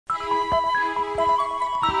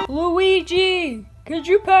Luigi, could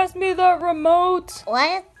you pass me that remote?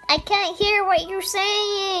 What? I can't hear what you're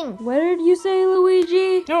saying. What did you say,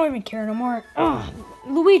 Luigi? I don't even care no more. Ugh.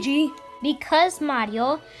 Luigi. Because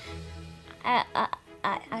Mario, I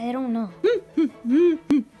don't know.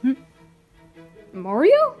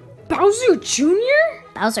 Mario? Bowser Jr.?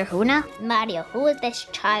 Bowser who now? Mario, who is this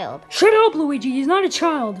child? Shut up, Luigi. He's not a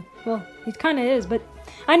child. Well, he kind of is, but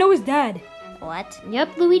I know his dad. What?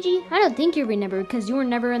 Yep, Luigi. I don't think you remember because you were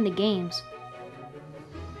never in the games.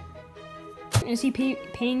 Is he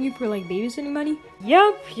paying you for like babysitting money?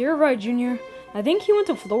 Yep, you're right, Junior. I think he went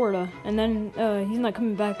to Florida, and then he's not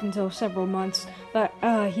coming back until several months. But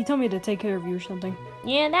he told me to take care of you or something.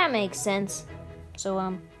 Yeah, that makes sense. So,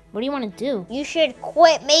 what do you want to do? You should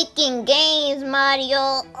quit making games,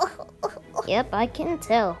 Mario. Yep, I can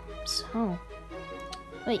tell. So,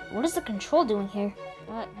 wait, what is the control doing here?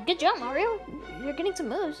 Good job, Mario. You're getting some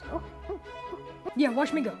moves. Oh. Yeah,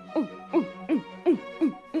 watch me go.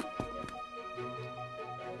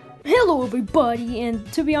 Hello everybody, and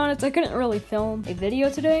to be honest, I couldn't really film a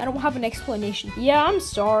video today. I don't have an explanation. Yeah, I'm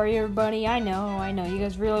sorry everybody. I know, you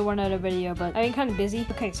guys really wanted a video, but I've been kind of busy.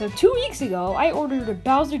 Okay, so 2 weeks ago, I ordered a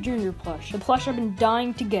Bowser Jr. plush. The plush I've been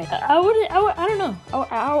dying to get. I don't know.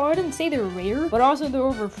 I wouldn't say they're rare, but also they're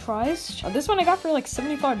overpriced. This one I got for like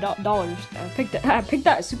 $75. I picked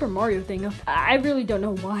that Super Mario thing up. I really don't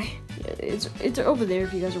know why. It's over there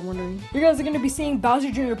if you guys are wondering. You guys are gonna be seeing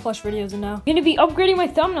Bowser Jr. plush videos, and now I'm gonna be upgrading my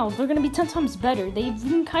thumbnails. They're gonna be 10 times better. They've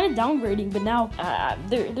been kind of downgrading, but now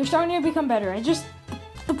they're starting to become better.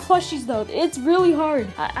 The plushies though, it's really hard.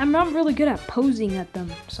 I'm not really good at posing at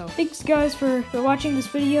them. So thanks guys for watching this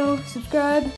video. Subscribe,